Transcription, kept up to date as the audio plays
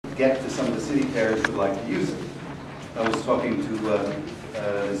get to some of the city pairs who would like to use it. I was talking to the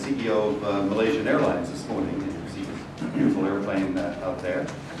CEO of Malaysian Airlines this morning. You see this beautiful airplane out there.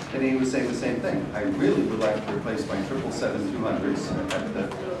 And he was saying the same thing. I really would like to replace my 777-200s,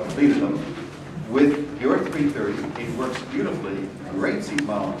 a fleet of them, with your 330. It works beautifully, great seat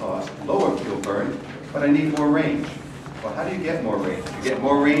mile cost, lower fuel burn, but I need more range. Well, how do you get more range? You get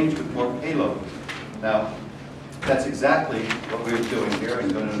more range with more payload. Now, that's exactly what we're doing here. I'm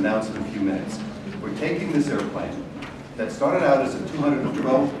going to announce in a few minutes. We're taking this airplane that started out as a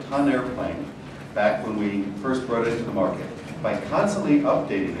 212-ton airplane back when we first brought it into the market. By constantly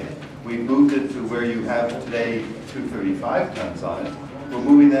updating it, we moved it to where you have today 235 tons on it. We're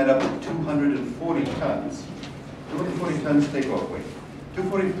moving that up to 240 tons. 240 tons takeoff weight.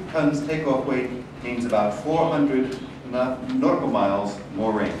 240 tons takeoff weight means about 400 nautical miles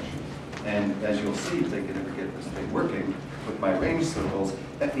more range. And as you'll see, if they can ever get this thing working with my range circles,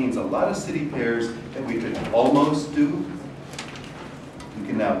 that means a lot of city pairs that we could almost do, we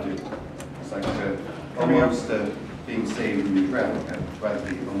can now do. It's like almost being saved when you drown. I'd rather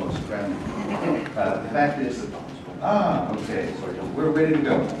be almost drowning. The fact is, okay, so we're ready to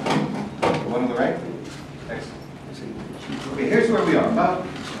go. The one on the right? Excellent. Okay, here's where we are. About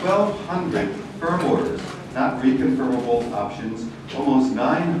 1,200 firm orders, not reconfirmable options, almost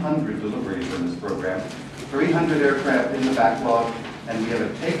 900 deliveries in this program, 300 aircraft in the backlog, and we have a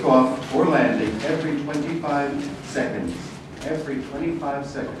takeoff or landing every 25 seconds. Every 25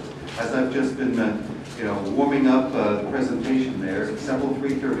 seconds. As I've just been warming up the presentation there, several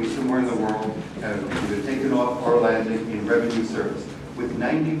 330s somewhere in the world have either taken off or landing in revenue service with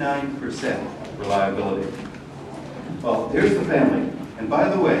 99% reliability. Well, here's the family. And by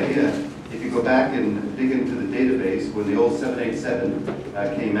the way, if you go back and dig into the database, when the old 787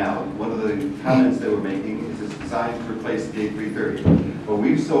 came out, one of the comments they were making is it's designed to replace the A330. Well,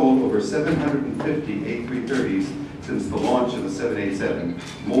 we've sold over 750 A330s since the launch of the 787,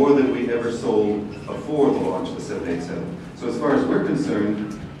 more than we ever sold before the launch of the 787. So as far as we're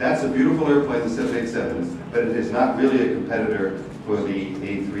concerned, that's a beautiful airplane, the 787, but it is not really a competitor for the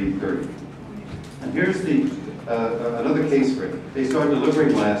A330. And here's another case for it. They started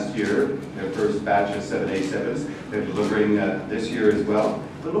delivering last year, their first batch of 787s. They're delivering this year as well.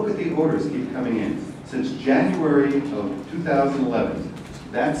 But look at the orders keep coming in. Since January of 2011,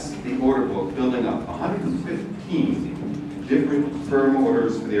 that's the order book building up. 115 different firm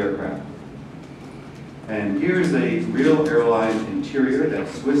orders for the aircraft. And here's a real airline interior,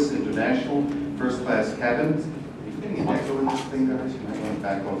 that's Swiss International first class cabins. Are you getting an echo in this thing, guys? You might want to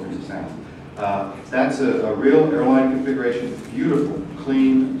back over the sound. That's a real airline configuration, beautiful,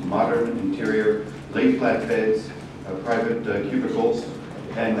 clean, modern interior, lay flat beds, private cubicles,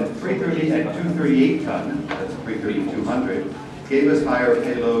 and the 330 at 238 ton, that's 330-200, gave us higher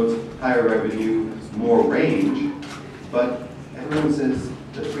payloads, higher revenue, more range, but everyone says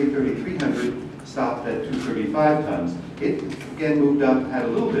the 330-300 stopped at 235 tons. It again moved up, had a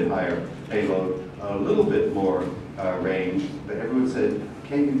little bit higher payload, a little bit more range, but everyone said,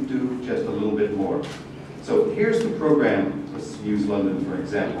 can you do just a little bit more? So here's the program, let's use London for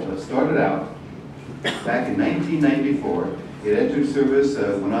example, that started out back in 1994. It entered service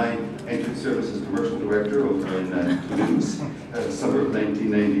when I entered service as commercial director over in Toulouse, summer of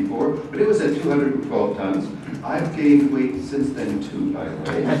 1994, but it was at 212 tons. I've gained weight since then too, by the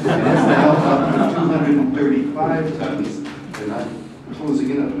way, and it's now up to 235 tons, and I'm closing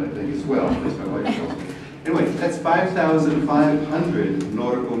in on it, I think, as well, as my wife tells me. Anyway, that's 5,500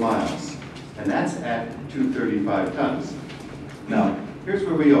 nautical miles, and that's at 235 tons. Now, here's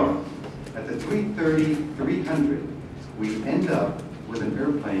where we are. At the 330-300, we end up with an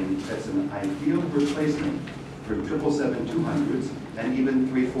airplane that's an ideal replacement for 777-200s and even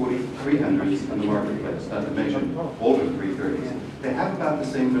 340-300s on the marketplace, not to mention older 330s. They have about the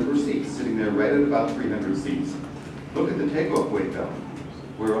same number of seats, sitting there right at about 300 seats. Look at the takeoff weight though.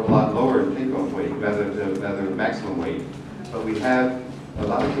 We're a lot lower in takeoff weight, rather maximum weight, but we have a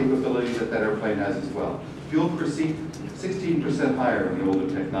lot of capability that that airplane has as well. Fuel per seat, 16% higher in the older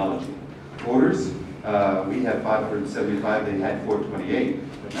technology. Orders, we have 575, they had 428,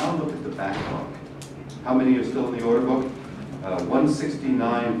 but now look at the backlog. How many are still in the order book?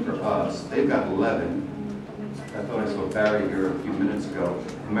 169 for us, they've got 11. I thought I saw Barry here a few minutes ago.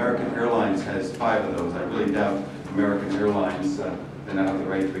 American Airlines has 5 of those. I really doubt American Airlines, they're not the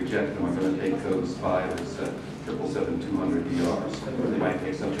right to reject them. We're going to take those 5 as 777-200ERs. They might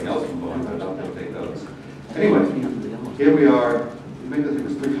take something else from Boeing, but I doubt they'll take those. Anyway, here we are. Maybe it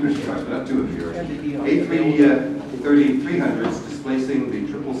was 300 cars, but not 2 of yours. A330-300s displacing the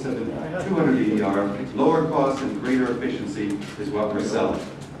 777-200ER. Lower cost and greater efficiency is what we're selling.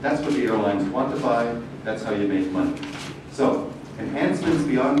 That's what the airlines want to buy. That's how you make money. So, enhancements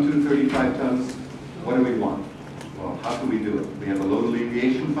beyond 235 tons, what do we want? Well, how can we do it? We have a load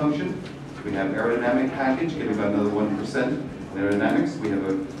alleviation function. We have aerodynamic package, getting about another 1% in aerodynamics. We have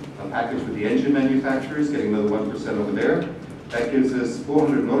a package with the engine manufacturers, getting another 1% over there. That gives us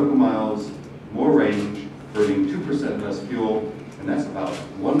 400 nautical miles more range, burning 2% less fuel, and that's about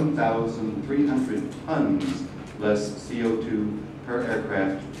 1,300 tons less CO2 per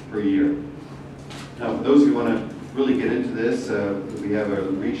aircraft per year. Now, for those who want to really get into this, we have a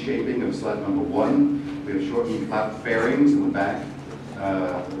reshaping of slat number 1. We have shortened flap fairings in the back.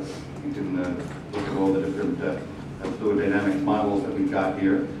 You can look at all the different fluid dynamic models that we've got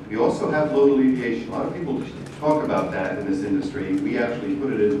here. We also have load alleviation. A lot of people talk about that in this industry. We actually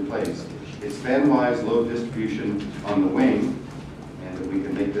put it into place. It's fan-wise load distribution on the wing, and we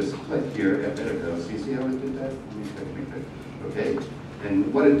can make this click here. There it goes. See how it did that? Let me click. Okay.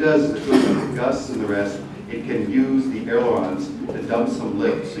 And what it does is it goes with the gusts and the rest. It can use the ailerons to dump some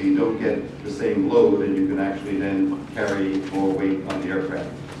lift so you don't get the same load, and you can actually then carry more weight on the aircraft.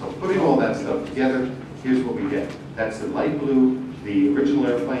 So putting all that stuff together, here's what we get. That's in light blue, the original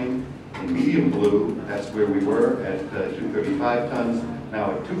airplane. In medium blue, that's where we were at 235 tons.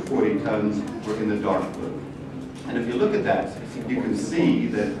 Now at 240 tons, we're in the dark blue. And if you look at that, you can see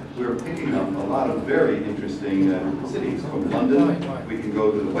that we're picking up a lot of very interesting cities. From London, we can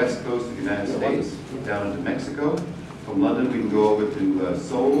go to the west coast of the United States, down into Mexico. From London, we can go over to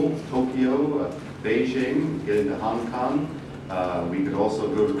Seoul, Tokyo, Beijing, get into Hong Kong. We could also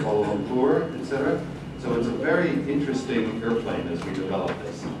go to Kuala Lumpur, etc. So it's a very interesting airplane as we develop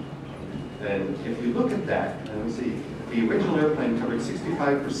this. And if you look at that, and we see the original airplane covered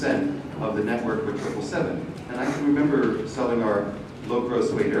 65% of the network with 777. And I can remember selling our low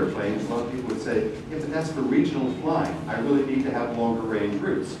gross weight airplanes. A lot of people would say, yeah, but that's for regional flying. I really need to have longer range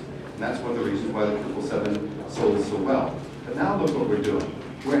routes. And that's one of the reasons why the 777 sold so well. But now look what we're doing.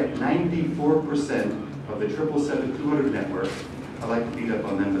 We're at 94% of the 777-200 network. I like to beat up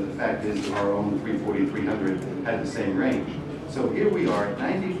on them, but the fact is our own 340-300 had the same range. So here we are at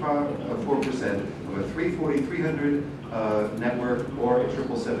 94% of a 340-300 network or a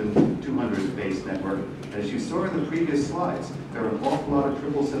 777-200 base network. As you saw in the previous slides, there are an awful lot of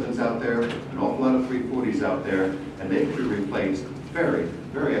 777s out there, an awful lot of 340s out there, and they could be replaced very,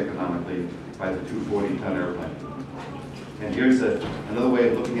 very economically by the 240-ton airplane. And here's another way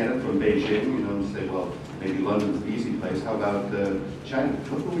of looking at it from Beijing. You know, and say, well, maybe London's the easy place. How about China?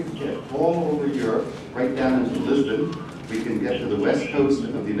 Look what we can get all over Europe, right down into Lisbon. We can get to the west coast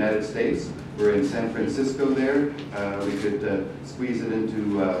of the United States. We're in San Francisco there. We could squeeze it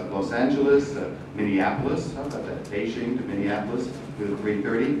into Los Angeles, Minneapolis. How about that? Beijing to Minneapolis with a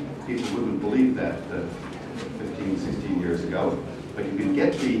 330. People wouldn't believe that 15, 16 years ago. But you can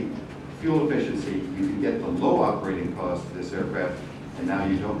get the fuel efficiency, you can get the low operating cost of this aircraft, and now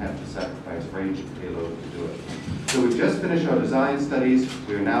you don't have to sacrifice range and payload to do it. So we've just finished our design studies.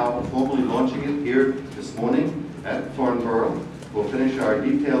 We are now formally launching it here this morning at Farnborough. We'll finish our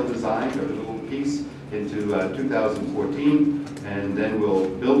detailed design of the little piece into 2014, and then we'll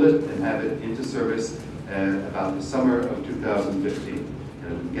build it and have it into service about the summer of 2015.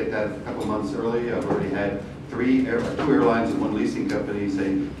 And get that a couple months early. I've already had two airlines and one leasing company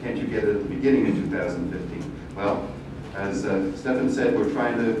saying, can't you get it at the beginning of 2015? Well, as Stefan said, we're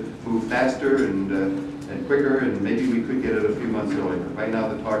trying to move faster and quicker, and maybe we could get it a few months earlier. Right now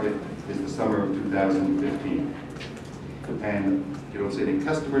the target is the summer of 2015. And you don't see any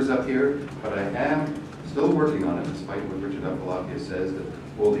customers up here, but I am still working on it, despite what Richard Apolakis says, that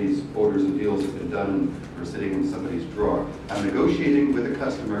all these orders and deals have been done and are sitting in somebody's drawer. I'm negotiating with a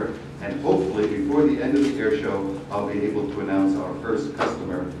customer, and hopefully before the end of the air show, I'll be able to announce our first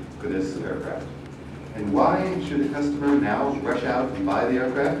customer for this aircraft. And why should a customer now rush out and buy the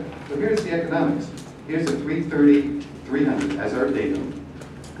aircraft? So here's the economics. Here's a 330-300 as our datum.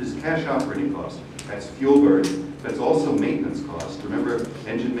 This is cash operating cost. That's fuel burn. That's also maintenance cost. Remember,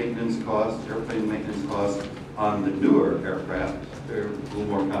 engine maintenance costs, airplane maintenance costs on the newer aircraft. They're a little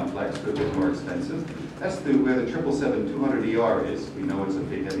more complex, they're a bit more expensive. That's where the 777-200ER is. We know it's a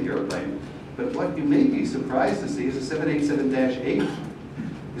big, heavy airplane. But what you may be surprised to see is a 787-8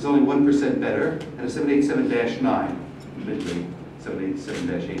 is only 1% better, and a 787-9, admittedly,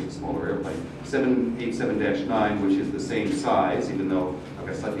 787-8 is a smaller airplane. 787-9, which is the same size, even though I've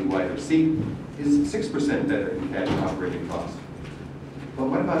got a slightly wider seat, is 6% better in cash operating cost. But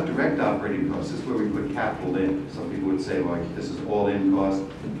what about direct operating costs? This is where we put capital in. Some people would say, well, this is all-in cost,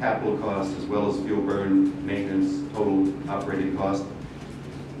 capital cost, as well as fuel burn, maintenance, total operating cost.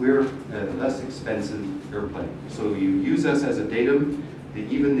 We're a less expensive airplane. So you use us as a datum.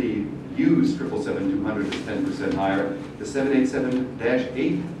 Even the used 777-200 is 10% higher. The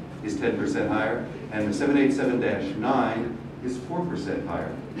 787-8 is 10% higher, and the 787-9 is 4%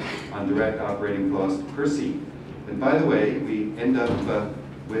 higher on direct operating cost per seat. And by the way, we end up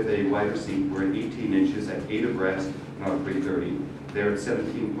with a wider seat. We're at 18 inches at 8 abreast in our 330. They're at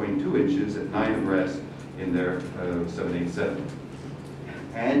 17.2 inches at 9 abreast in their 787.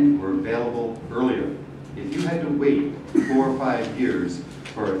 And we're available earlier. If you had to wait 4 or 5 years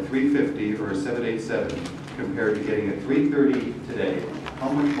for a 350 or a 787 compared to getting a 330 today, how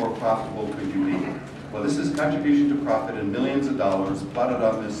much more profitable could you be? Well, this is contribution to profit in millions of dollars plotted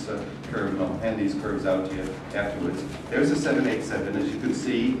on this curve, and I'll hand these curves out to you afterwards. There's a 787. As you can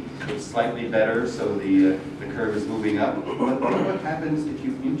see, it's slightly better, so the curve is moving up. But look what happens if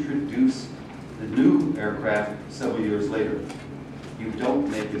you introduce the new aircraft several years later. You don't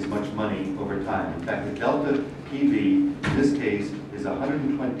make as much money over time. In fact, the Delta PV, in this case, is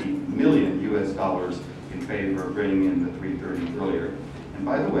 120 million US dollars in favor of bringing in the 330 earlier. And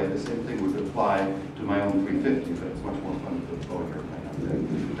by the way, the same thing would apply to my own 350, but it's much more fun to put a airplane up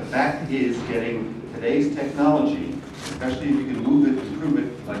there. The fact is, getting today's technology, especially if you can move it, improve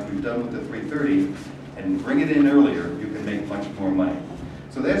it, like we've done with the 330, and bring it in earlier, you can make much more money.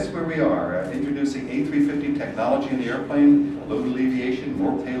 So that's where we are, introducing A350 technology in the airplane, load alleviation,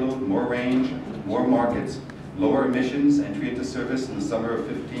 more payload, more range, more markets, lower emissions, entry into service in the summer of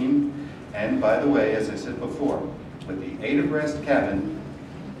 15. And by the way, as I said before, with the 8 abreast cabin,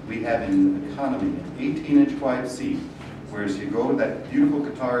 we have in economy an 18-inch wide seat, whereas you go to that beautiful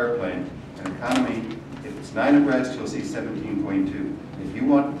Qatar airplane, in economy, if it's 9 abreast, you'll see 17.2. If you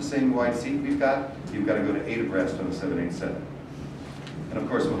want the same wide seat we've got, you've got to go to 8 abreast on the 787. And of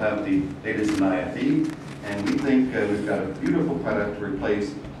course, we'll have the latest in IFE, and we think we've got a beautiful product to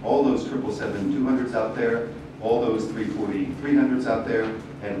replace all those 777-200s out there, all those 340-300s out there,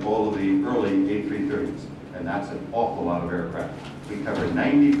 and all of the early A330s. And that's an awful lot of aircraft. We cover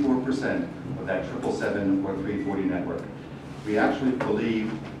 94% of that 777 or 340 network. We actually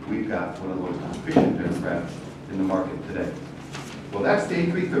believe we've got one of the most efficient aircraft in the market today. Well, that's the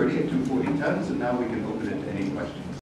A330 at 240 tons, and now we can open it to any questions.